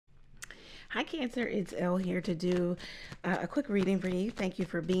Hi Cancer, it's Elle here to do a quick reading for you. Thank you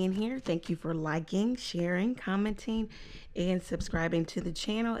for being here. Thank you for liking, sharing, commenting, and subscribing to the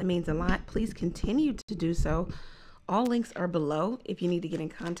channel. It means a lot. Please continue to do so. All links are below if you need to get in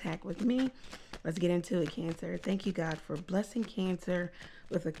contact with me. Let's get into it, Cancer. Thank you, God, for blessing Cancer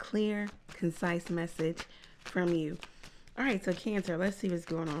with a clear, concise message from you. All right, so Cancer, let's see what's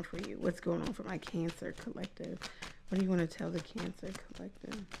going on for you. What's going on for my Cancer collective? What do you want to tell the Cancer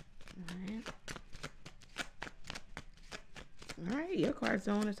collective? All right, your cards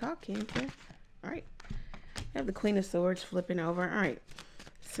don't want to talk, Cancer. All right, I have the Queen of Swords flipping over. All right,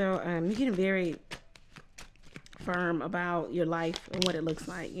 so you're getting very firm about your life and what it looks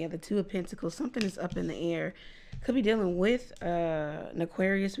like. Yeah, the Two of Pentacles, something is up in the air. Could be dealing with an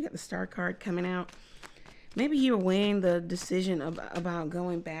Aquarius. We got the Star card coming out. Maybe you're weighing the decision about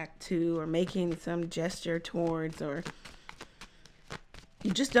going back to or making some gesture towards, or you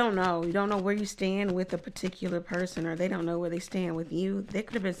just don't know. You don't know where you stand with a particular person, or they don't know where they stand with you. There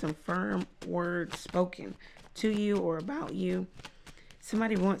could have been some firm words spoken to you or about you.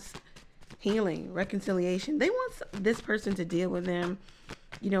 Somebody wants healing, reconciliation. They want this person to deal with them,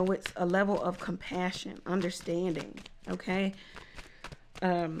 you know, with a level of compassion, understanding, okay?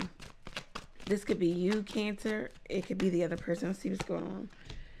 This could be you, Cancer. It could be the other person. Let's see what's going on.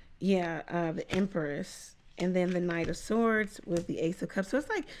 Yeah, the Empress. And then the Knight of Swords with the Ace of Cups. So it's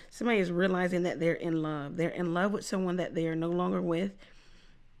like somebody is realizing that they're in love. They're in love with someone that they are no longer with.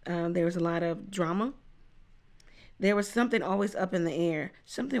 There was a lot of drama. There was something always up in the air.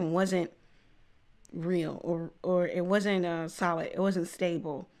 Something wasn't real, or it wasn't solid. It wasn't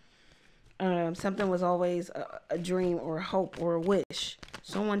stable. Something was always a dream or a hope or a wish.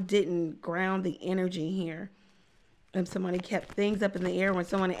 Someone didn't ground the energy here. And somebody kept things up in the air when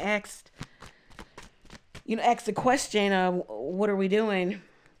someone asked, ask the question of what are we doing,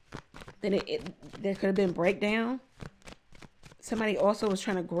 then there could have been breakdown. Somebody also was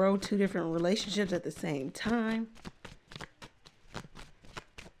trying to grow two different relationships at the same time.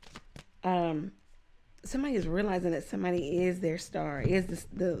 Somebody is realizing that somebody is their star, is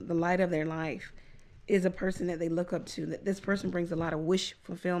the light of their life, is a person that they look up to, that this person brings a lot of wish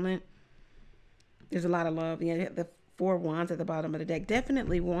fulfillment. There's a lot of love. Yeah, the Four of Wands at the bottom of the deck,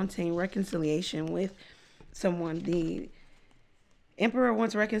 definitely wanting reconciliation with someone. The Emperor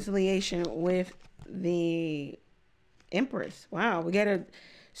wants reconciliation with the Empress. Wow,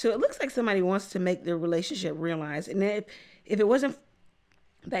 so it looks like somebody wants to make their relationship realized. And if it wasn't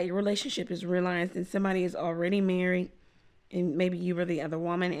that your relationship is realized, then somebody is already married, and maybe you were the other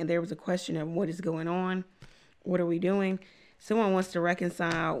woman, and there was a question of what is going on, what are we doing. Someone wants to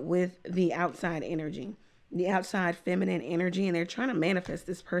reconcile with the outside energy, the outside feminine energy, and they're trying to manifest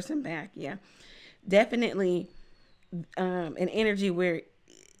this person back. Yeah, definitely an energy where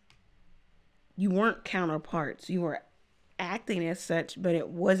you weren't counterparts. You were acting as such, but it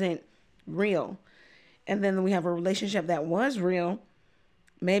wasn't real. And then we have a relationship that was real.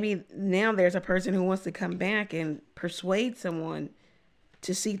 Maybe now there's a person who wants to come back and persuade someone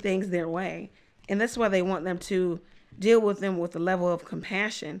to see things their way. And that's why they want them to deal with them with a level of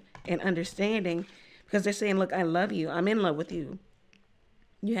compassion and understanding, because they're saying, look, I love you. I'm in love with you.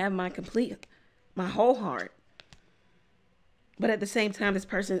 You have my whole heart. But at the same time, this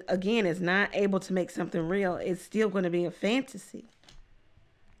person, again, is not able to make something real. It's still going to be a fantasy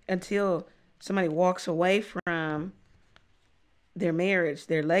until somebody walks away from their marriage,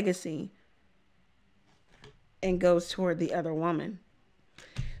 their legacy, and goes toward the other woman.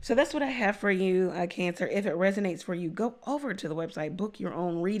 So that's what I have for you, Cancer. If it resonates for you, go over to the website, book your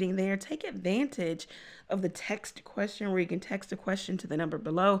own reading there. Take advantage of the text question where you can text a question to the number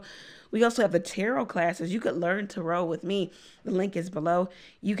below. We also have the tarot classes. You could learn tarot with me. The link is below.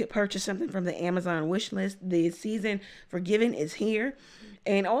 You could purchase something from the Amazon wish list. The season for giving is here.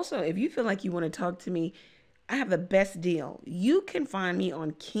 And also, if you feel like you want to talk to me, I have the best deal. You can find me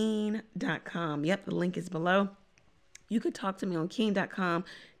on Keen.com. Yep, the link is below. You could talk to me on Keen.com.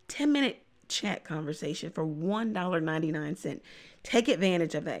 10-minute chat conversation for $1.99. Take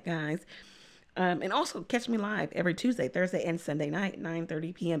advantage of that, guys. And also catch me live every Tuesday, Thursday, and Sunday night,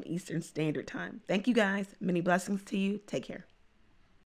 9:30 p.m. Eastern Standard Time. Thank you, guys. Many blessings to you. Take care.